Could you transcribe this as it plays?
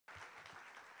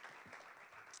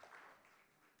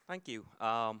Thank you.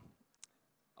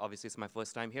 Obviously, it's my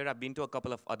first time here. I've been to a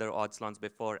couple of other odd salons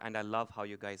before, and I love how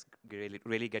you guys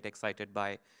really get excited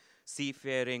by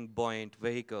seafaring, buoyant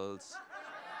vehicles.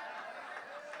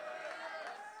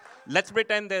 Let's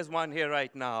pretend there's one here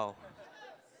right now.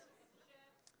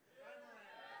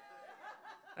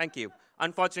 Thank you.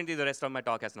 Unfortunately, the rest of my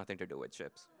talk has nothing to do with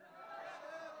ships.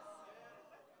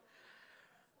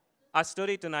 Our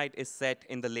story tonight is set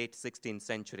in the late 16th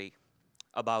century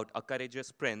about a courageous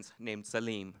prince named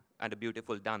Salim and a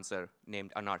beautiful dancer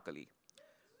named Anarkali.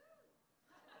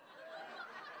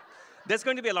 There's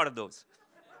going to be a lot of those.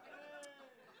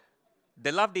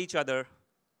 They loved each other,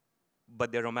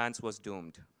 but their romance was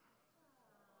doomed.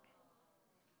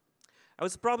 I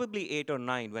was probably 8 or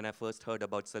 9 when I first heard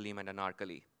about Salim and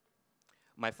Anarkali.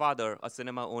 My father, a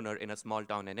cinema owner in a small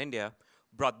town in India,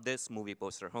 brought this movie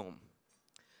poster home.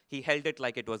 He held it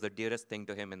like it was the dearest thing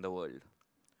to him in the world,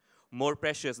 more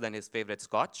precious than his favorite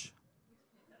scotch.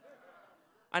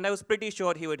 And I was pretty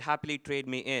sure he would happily trade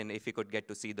me in if he could get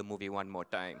to see the movie one more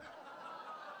time.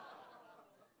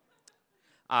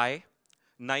 I,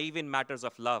 naive in matters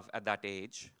of love at that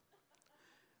age,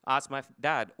 asked my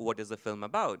dad, what is the film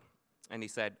about? And he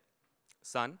said,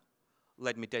 son,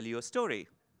 let me tell you a story.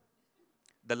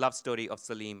 The love story of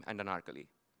Salim and Anarkali.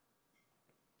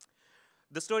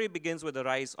 The story begins with the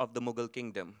rise of the Mughal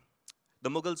kingdom. The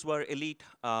Mughals were elite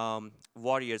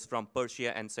warriors from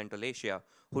Persia and Central Asia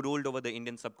who ruled over the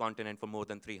Indian subcontinent for more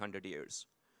than 300 years.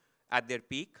 At their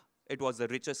peak, it was the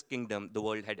richest kingdom the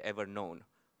world had ever known,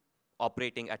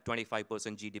 operating at 25%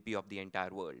 GDP of the entire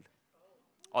world.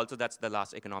 Also, that's the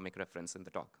last economic reference in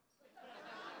the talk.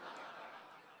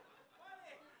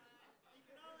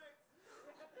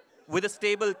 With a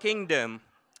stable kingdom,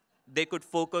 they could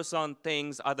focus on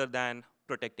things other than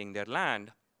protecting their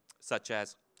land, such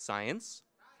as science,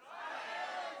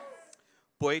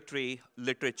 poetry,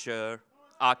 literature,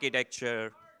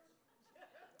 architecture,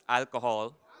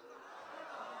 alcohol,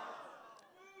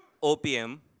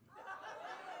 opium,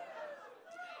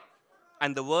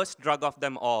 and the worst drug of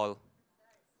them all,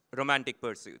 romantic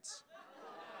pursuits.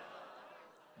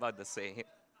 About the same.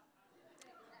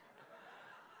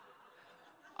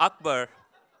 Akbar,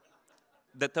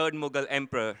 the third Mughal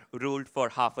emperor, ruled for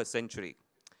half a century,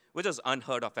 which was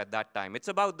unheard of at that time. It's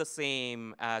about the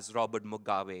same as Robert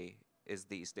Mugabe is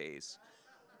these days.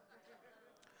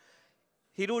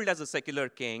 He ruled as a secular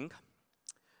king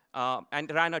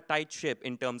and ran a tight ship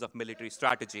in terms of military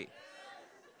strategy.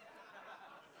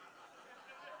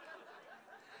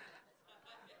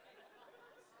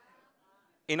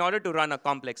 In order to run a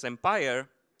complex empire,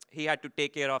 he had to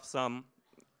take care of some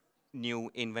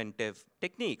new inventive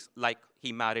techniques, like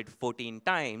he married 14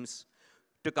 times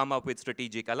to come up with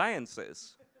strategic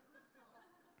alliances.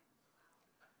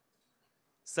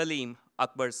 Salim,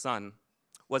 Akbar's son,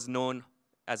 was known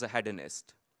as a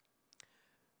hedonist.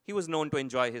 He was known to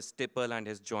enjoy his tipple and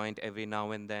his joint every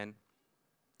now and then.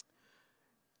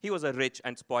 He was a rich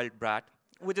and spoiled brat,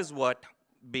 which is what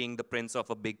being the prince of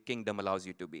a big kingdom allows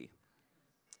you to be.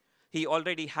 He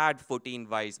already had 14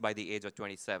 wives by the age of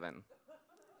 27.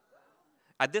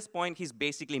 At this point, he's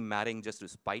basically marrying just to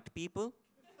spite people.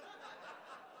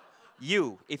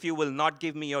 If you will not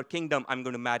give me your kingdom, I'm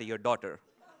going to marry your daughter.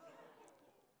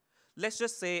 Let's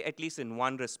just say, at least in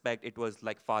one respect, it was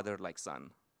like father, like son.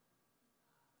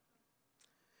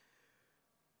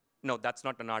 No, that's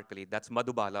not Anarkali, that's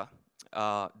Madhubala,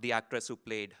 the actress who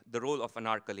played the role of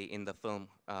Anarkali in the film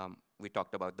we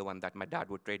talked about, the one that my dad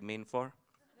would trade me in for.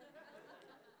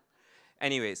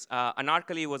 Anyways,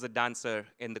 Anarkali was a dancer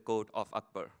in the court of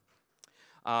Akbar.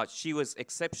 She was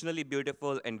exceptionally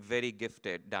beautiful and very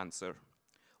gifted dancer.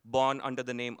 Born under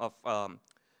the name of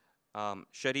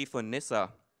Sharif-un-Nisa,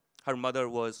 her mother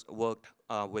worked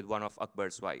with one of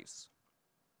Akbar's wives.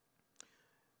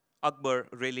 Akbar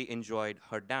really enjoyed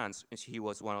her dance. He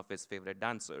was one of his favorite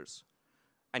dancers.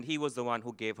 And he was the one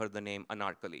who gave her the name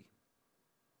Anarkali,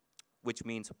 which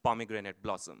means pomegranate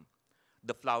blossom,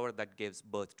 the flower that gives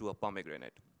birth to a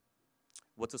pomegranate.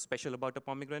 What's so special about a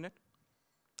pomegranate?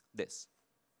 This.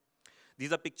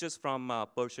 These are pictures from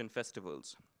Persian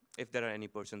festivals, if there are any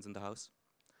Persians in the house.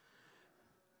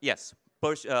 Yes,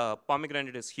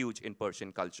 pomegranate is huge in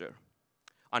Persian culture.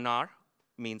 Anar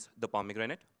means the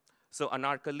pomegranate. So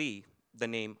Anarkali, the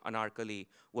name Anarkali,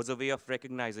 was a way of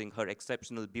recognizing her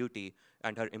exceptional beauty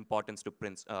and her importance to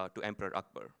Emperor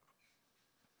Akbar.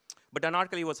 But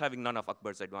Anarkali was having none of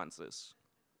Akbar's advances.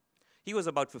 He was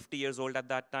about 50 years old at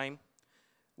that time,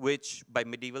 which by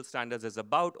medieval standards is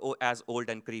about as old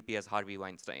and creepy as Harvey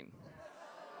Weinstein.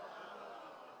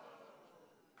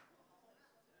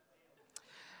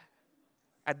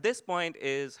 At this point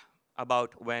is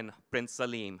about when Prince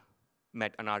Salim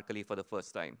met Anarkali for the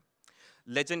first time.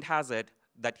 Legend has it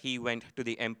that he went to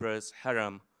the emperor's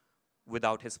harem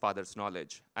without his father's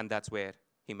knowledge, and that's where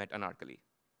he met Anarkali.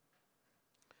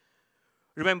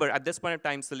 Remember, at this point in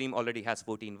time, Salim already has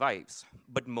 14 wives,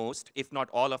 but most, if not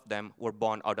all of them, were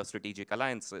born out of strategic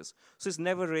alliances. So he's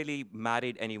never really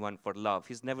married anyone for love.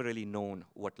 He's never really known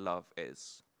what love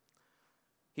is.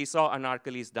 He saw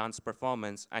Anarkali's dance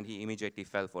performance, and he immediately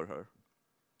fell for her.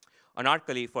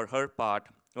 Anarkali, for her part,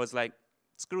 was like,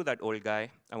 screw that old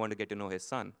guy, I want to get to know his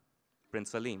son,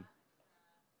 Prince Salim.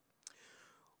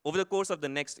 Over the course of the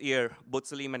next year, both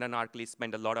Salim and Anarkali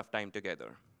spent a lot of time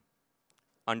together.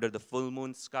 Under the full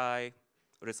moon sky,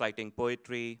 reciting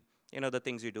poetry, you know, the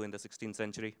things you do in the 16th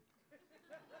century.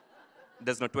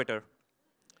 There's no Twitter.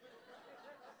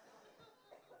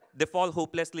 They fall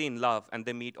hopelessly in love, and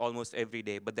they meet almost every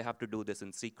day, but they have to do this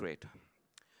in secret.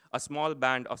 A small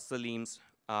band of Salim's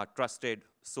trusted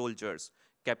soldiers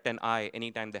kept an eye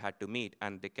anytime they had to meet,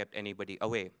 and they kept anybody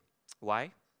away.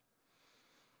 Why?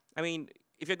 I mean,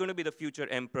 if you're going to be the future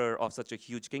emperor of such a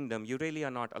huge kingdom, you really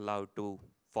are not allowed to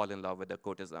fall in love with a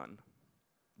courtesan,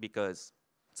 because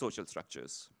social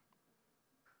structures.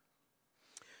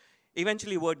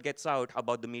 Eventually, word gets out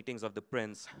about the meetings of the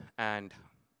prince and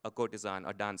a courtesan,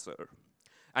 a dancer,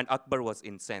 and Akbar was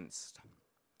incensed.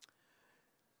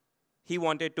 He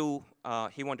wanted to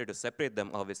separate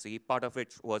them, obviously. Part of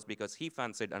it was because he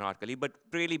fancied Anarkali, but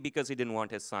really because he didn't want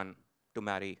his son to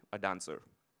marry a dancer.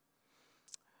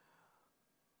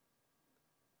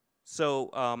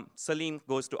 So Salim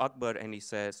goes to Akbar and he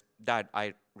says, Dad,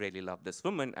 I really love this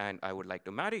woman and I would like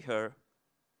to marry her.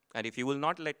 And if you will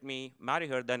not let me marry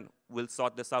her, then we'll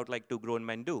sort this out like two grown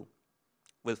men do.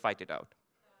 We'll fight it out.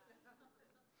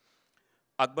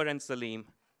 Akbar and Salim,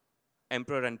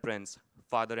 emperor and prince,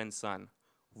 father and son,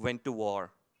 went to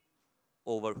war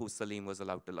over who Salim was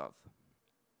allowed to love.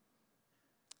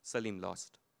 Salim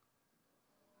lost.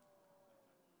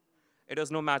 It was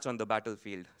no match on the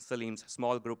battlefield. Salim's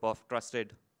small group of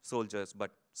trusted soldiers,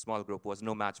 but small group, was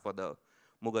no match for the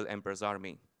Mughal emperor's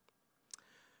army.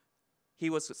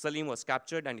 Salim was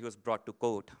captured and he was brought to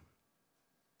court.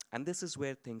 And this is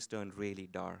where things turned really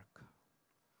dark.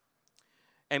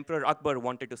 Emperor Akbar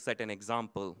wanted to set an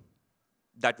example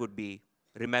that would be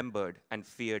remembered and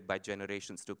feared by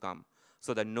generations to come,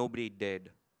 so that nobody did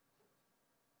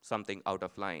something out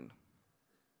of line.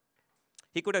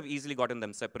 He could have easily gotten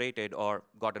them separated or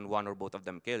gotten one or both of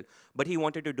them killed, but he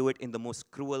wanted to do it in the most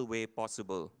cruel way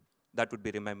possible that would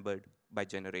be remembered by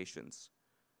generations.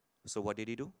 So what did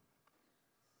he do?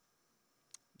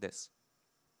 This.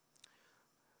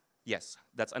 Yes,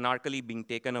 that's Anarkali being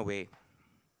taken away,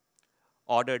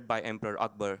 ordered by Emperor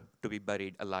Akbar to be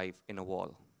buried alive in a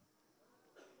wall.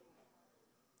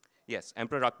 Yes,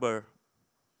 Emperor Akbar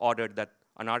ordered that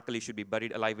Anarkali should be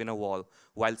buried alive in a wall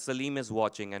while Salim is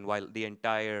watching and while the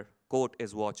entire court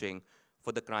is watching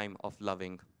for the crime of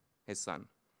loving his son.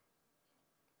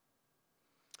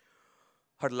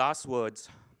 Her last words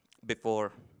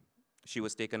before she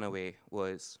was taken away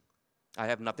was, I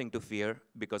have nothing to fear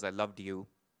because I loved you,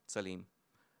 Salim,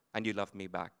 and you loved me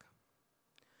back.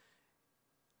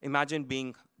 Imagine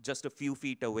being just a few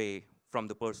feet away from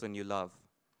the person you love,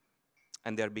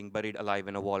 and they're being buried alive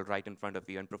in a wall right in front of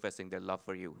you and professing their love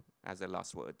for you as their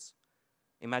last words.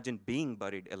 Imagine being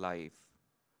buried alive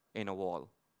in a wall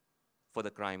for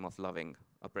the crime of loving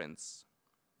a prince.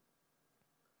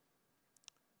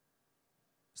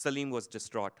 Salim was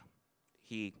distraught.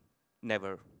 He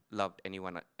never loved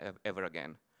anyone ever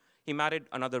again. He married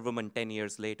another woman 10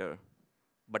 years later,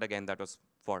 but again, that was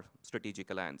for strategic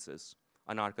alliances.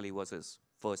 Anarkali was his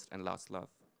first and last love.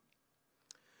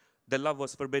 Their love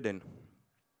was forbidden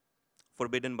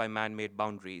by man-made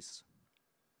boundaries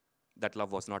that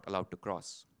love was not allowed to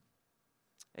cross,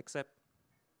 except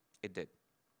it did.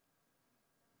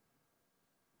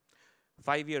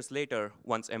 5 years later,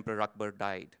 once Emperor Akbar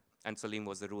died and Salim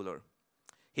was the ruler,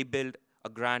 he built a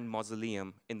grand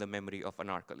mausoleum in the memory of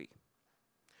Anarkali.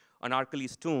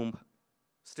 Anarkali's tomb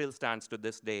still stands to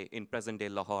this day in present-day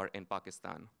Lahore in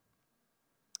Pakistan,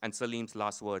 and Salim's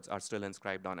last words are still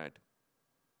inscribed on it,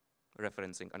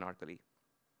 referencing Anarkali.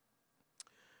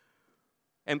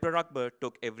 Emperor Akbar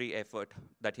took every effort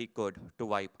that he could to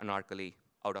wipe Anarkali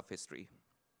out of history.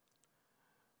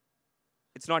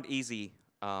 It's not easy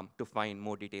to find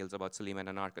more details about Salim and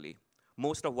Anarkali.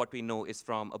 Most of what we know is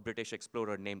from a British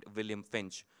explorer named William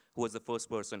Finch, who was the first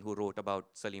person who wrote about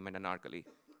Salim and Anarkali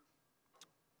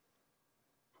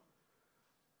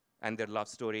and their love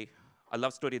story, a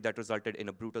love story that resulted in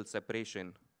a brutal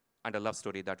separation and a love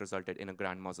story that resulted in a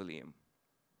grand mausoleum.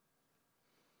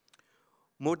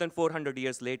 More than 400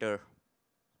 years later,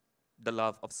 the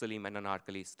love of Salim and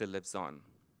Anarkali still lives on.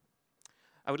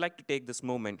 I would like to take this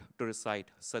moment to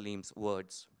recite Salim's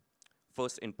words,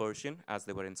 first in Persian, as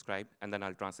they were inscribed, and then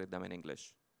I'll translate them in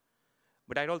English.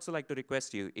 But I'd also like to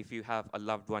request you, if you have a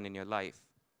loved one in your life,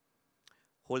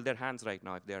 hold their hands right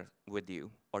now if they're with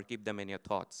you, or keep them in your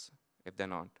thoughts if they're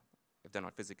not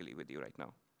physically with you right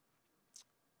now.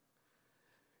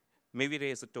 May we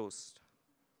raise a toast.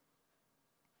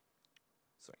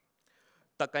 Sorry.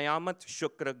 Takayamat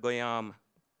shukr goyam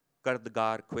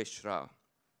kardgar khwishra.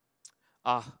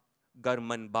 Ah,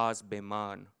 garman baz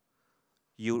beman,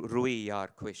 you rui yar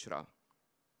khwishra.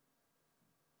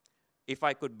 If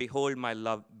I could behold my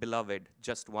beloved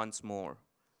just once more,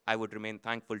 I would remain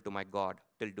thankful to my God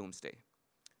till doomsday.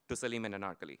 To Salim and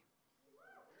Anarkali.